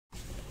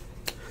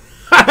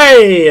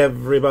Hey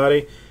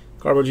everybody,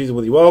 Cardboard Jesus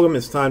with you. Welcome.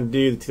 It's time to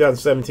do the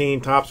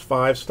 2017 Topps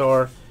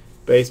 5-Star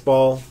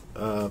Baseball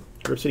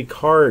Grip City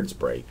Cards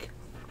break.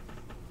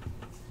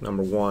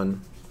 Number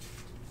 1.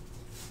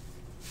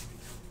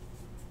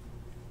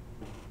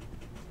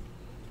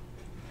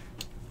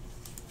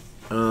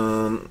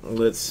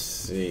 Let's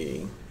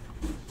see.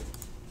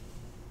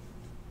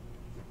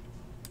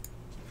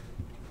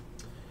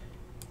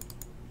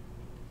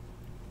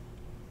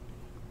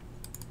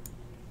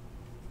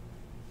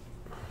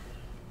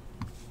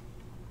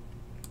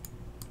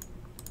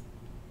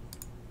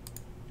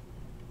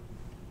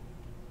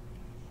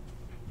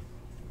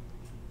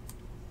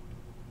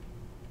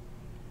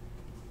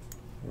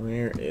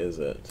 Where is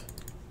it?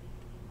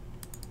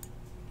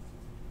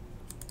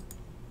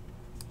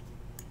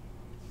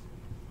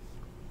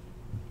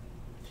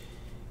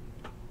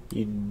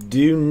 You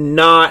do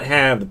not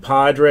have the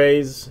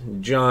Padres,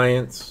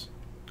 Giants,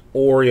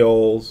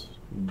 Orioles,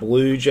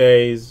 Blue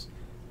Jays,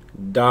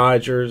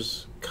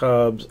 Dodgers,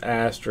 Cubs,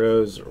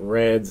 Astros,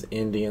 Reds,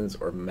 Indians,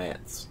 or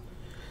Mets.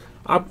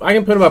 I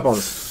can put them up on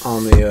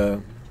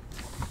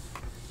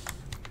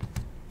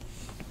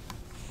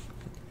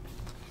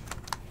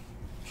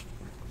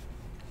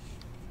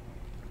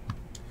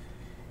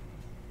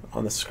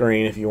the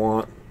screen if you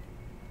want.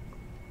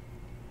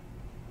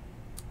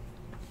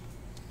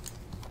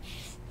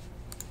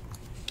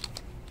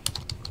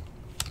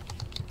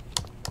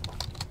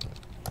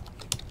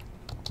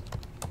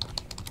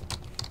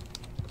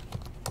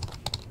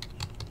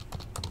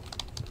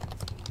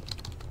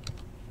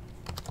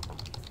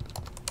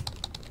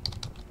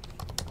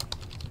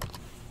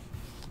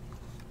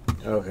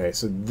 Okay,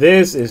 so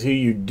this is who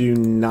you do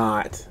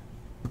not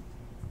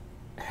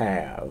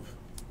have.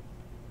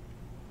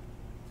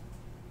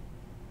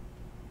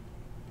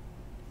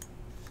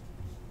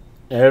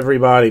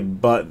 Everybody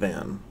but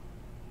them.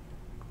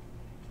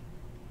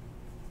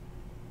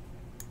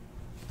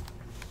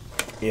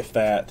 If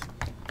that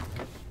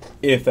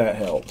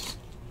helps.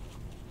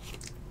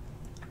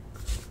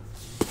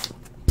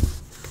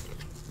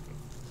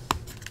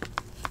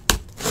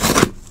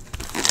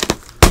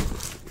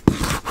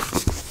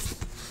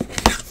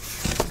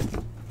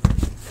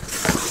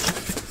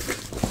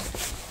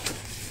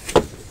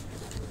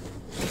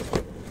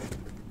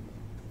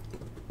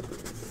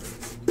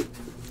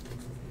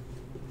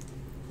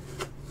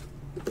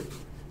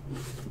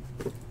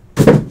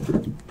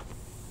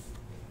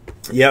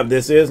 Yep,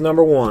 this is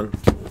number 1.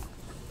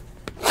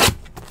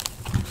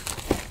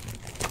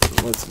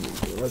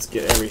 Let's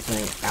get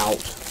everything out.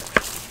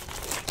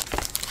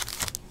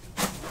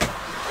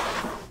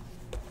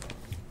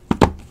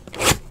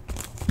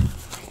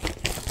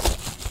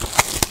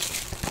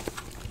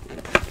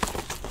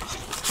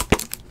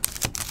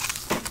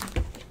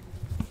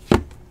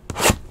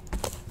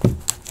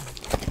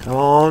 Come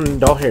on,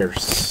 doll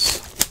hairs.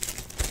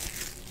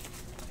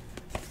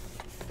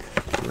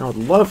 I would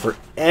love for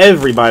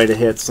everybody to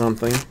hit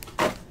something.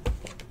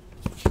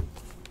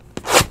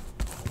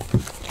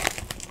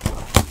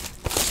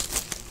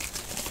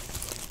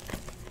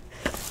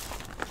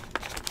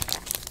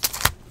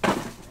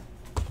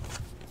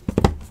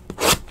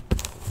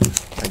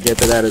 I get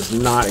that is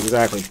not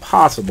exactly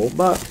possible,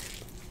 but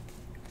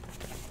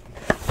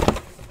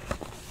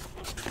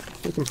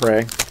we can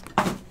pray.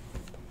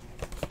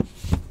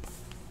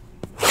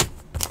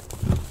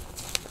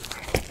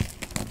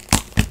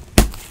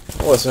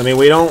 Listen, I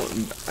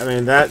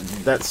mean,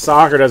 that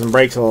soccer doesn't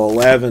break till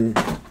 11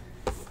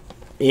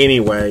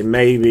 anyway.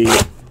 Maybe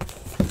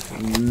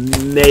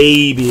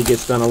it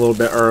gets done a little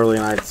bit early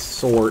and I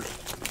sort.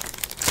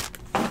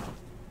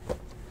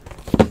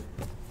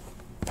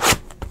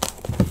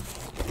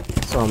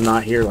 So I'm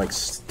not here like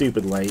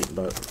stupid late,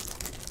 but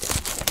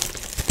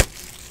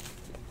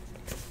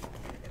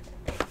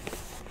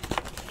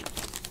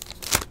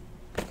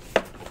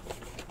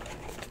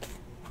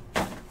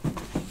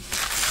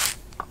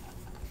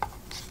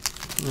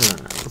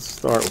alright, let's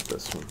start with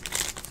this one.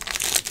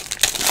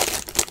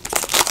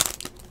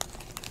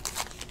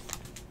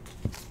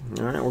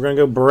 Alright, we're going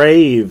to go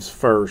Braves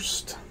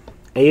first.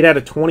 8 out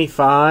of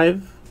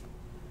 25.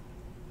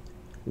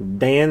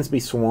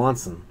 Dansby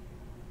Swanson.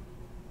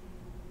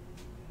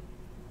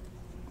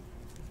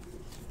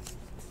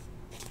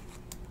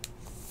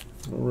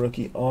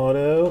 Rookie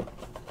auto.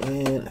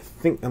 And I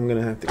think I'm going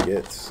to have to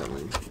get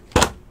some.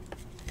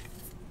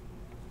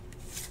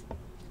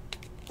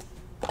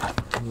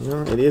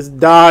 No, it is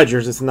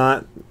Dodgers. It's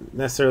not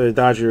necessarily the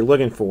Dodger you're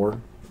looking for.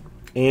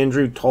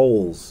 Andrew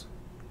Tolles.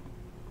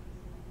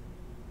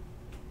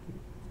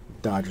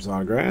 Dodgers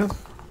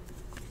autograph.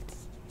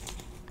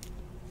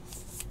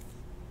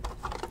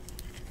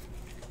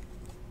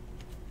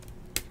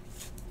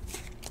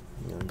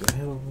 Go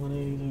ahead with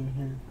 180 over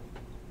here.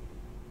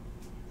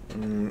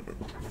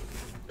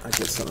 I'll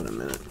get some in a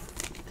minute.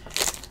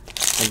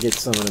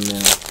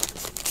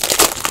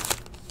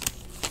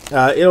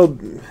 It'll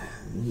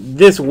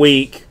this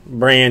week,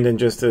 Brandon,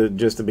 just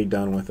to be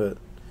done with it.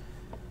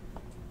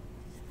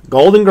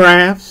 Golden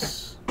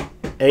Graphs,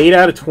 8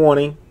 out of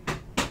 20.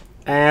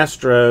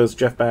 Astros,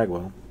 Jeff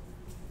Bagwell.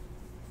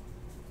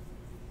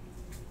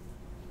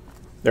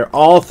 They're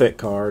all thick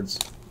cards.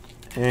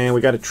 And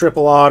we got a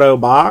triple auto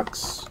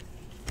box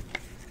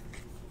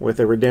with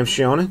a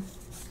Redemption.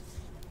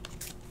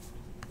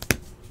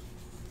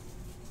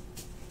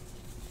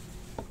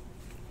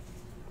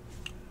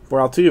 For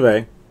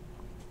Altuve.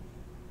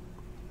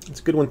 It's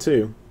a good one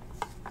too.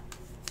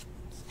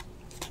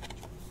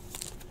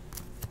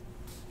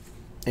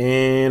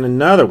 And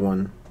another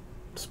one.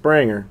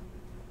 Springer.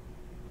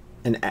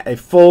 And a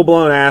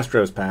full-blown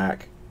Astros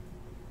pack.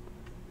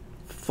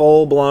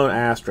 Full-blown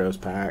Astros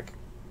pack.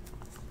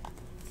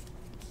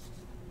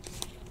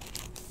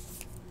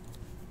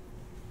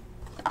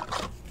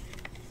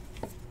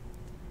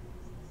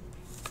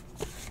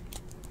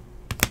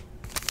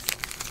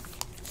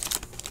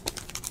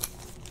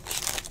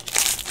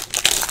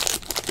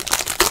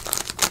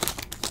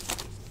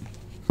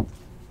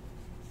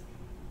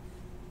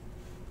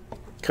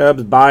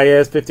 Cubs,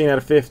 Baez, 15 out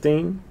of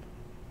 15.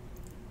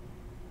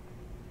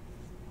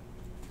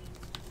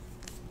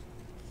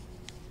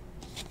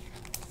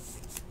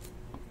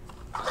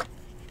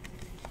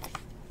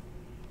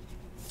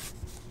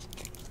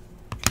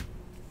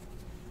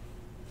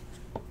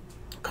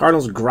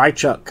 Cardinals,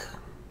 Grichuk.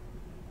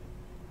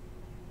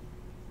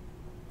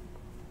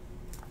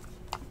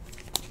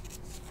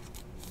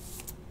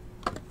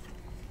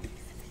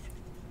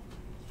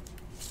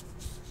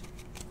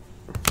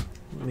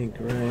 Let me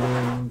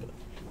grab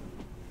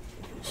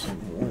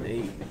some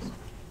 180s.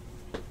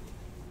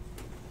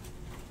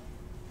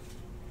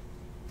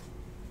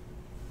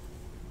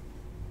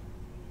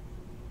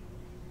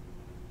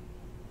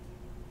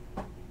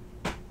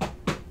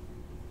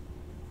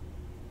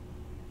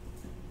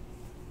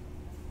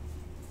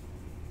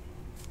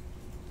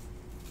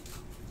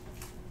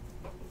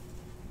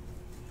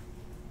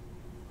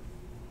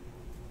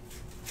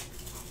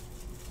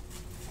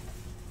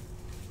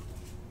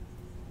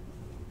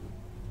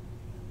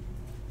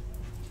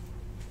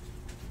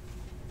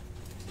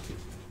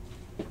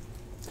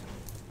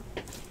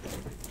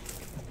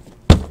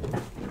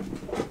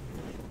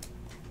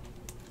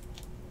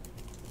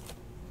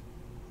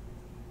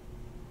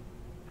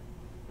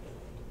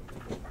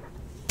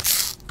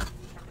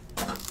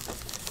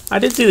 I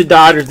did see the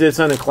Dodgers did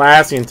something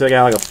classy and took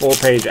out like a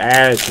full-page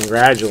ad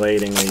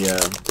congratulating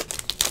the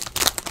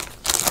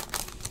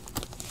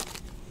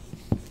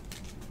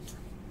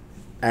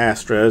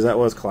Astros. That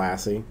was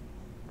classy.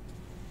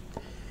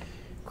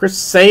 Chris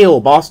Sale,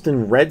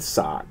 Boston Red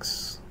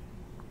Sox.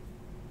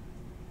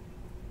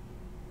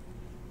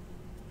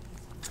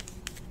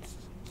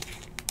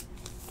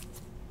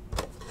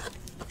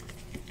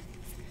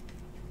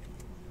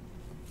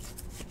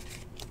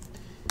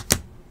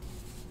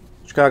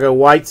 Chicago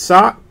White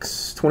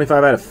Sox,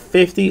 25 out of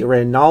 50,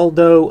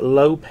 Reynaldo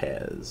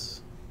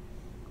Lopez.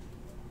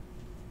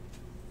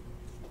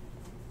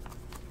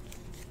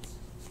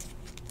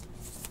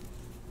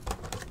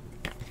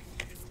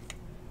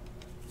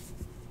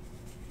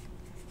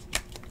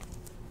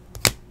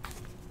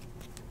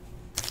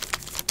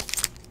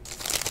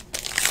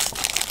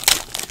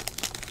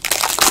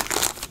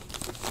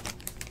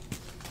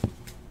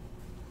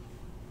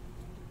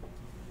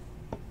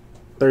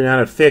 $39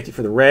 out of 50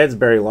 for the Reds,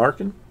 Barry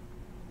Larkin.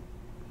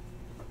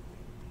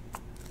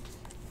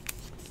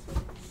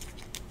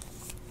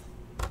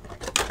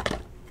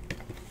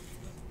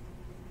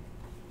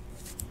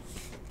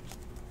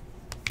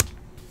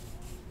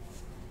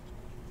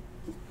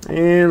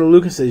 And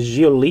Lucas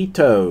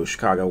Giolito,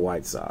 Chicago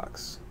White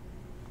Sox.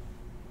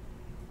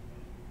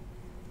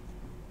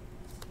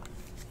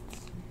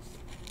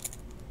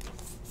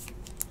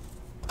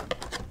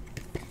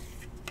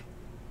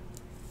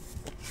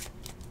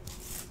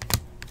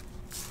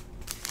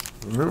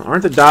 Well,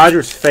 aren't the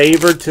Dodgers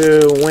favored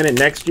to win it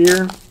next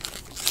year?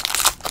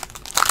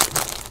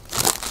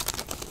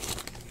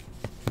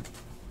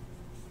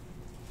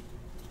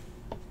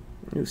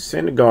 New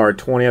Syndergaard,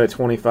 20 out of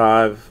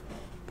 25.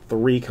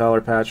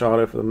 3-color patch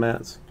auto for the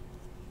Mets.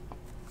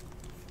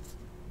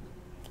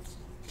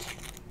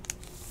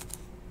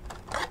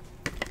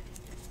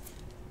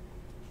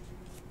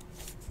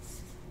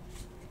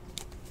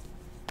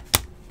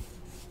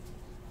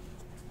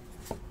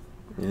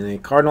 And a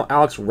Cardinal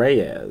Alex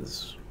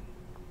Reyes.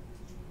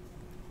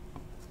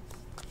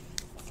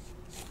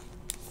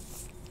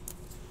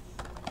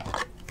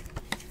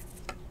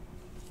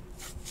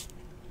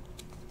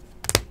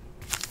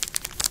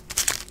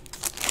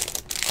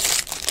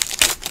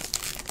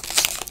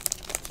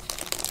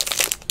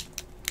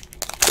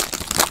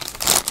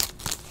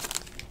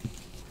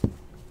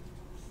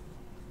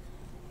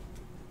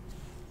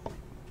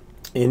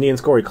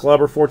 Indians Corey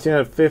Kluber, 14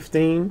 out of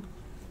 15.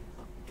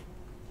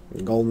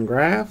 Golden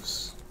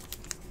Graphs.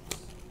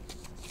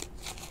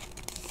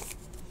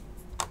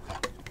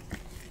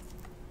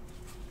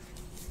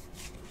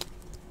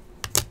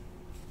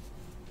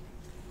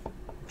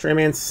 Trey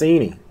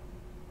Mancini.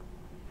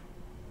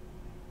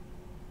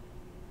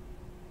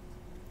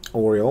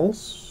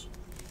 Orioles.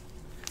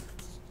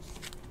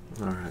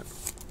 All right.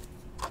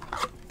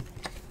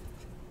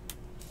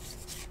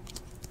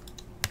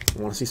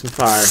 I want to see some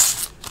fire.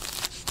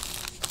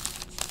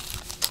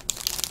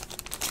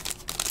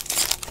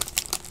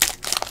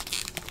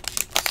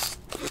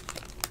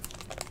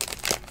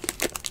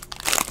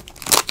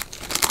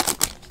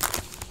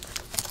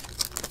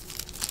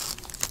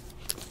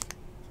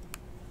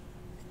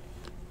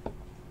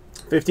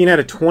 15 out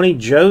of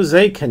 20,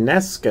 Jose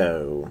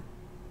Canseco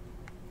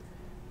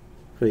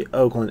for the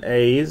Oakland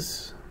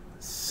A's.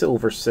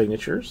 Silver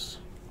signatures.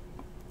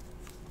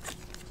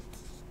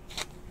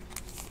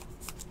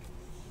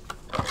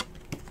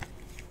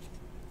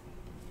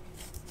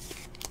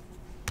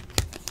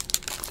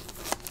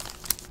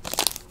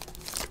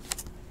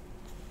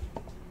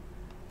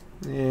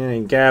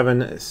 And Gavin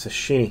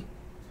Sashini.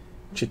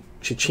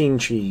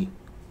 Chichinchi.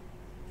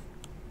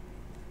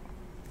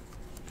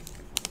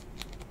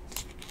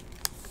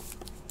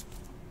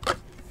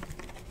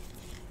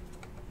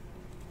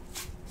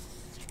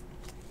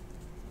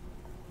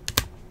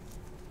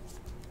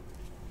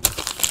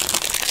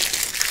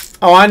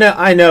 Oh, I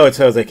know it's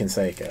Jose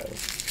Canseco.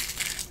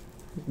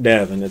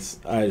 Devin, it's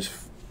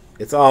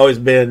always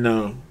been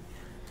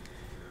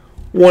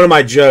one of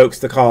my jokes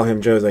to call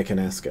him Jose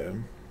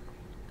Canseco.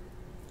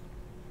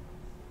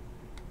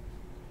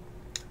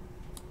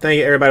 Thank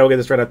you, everybody. We'll get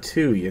this right up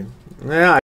to you. Yeah.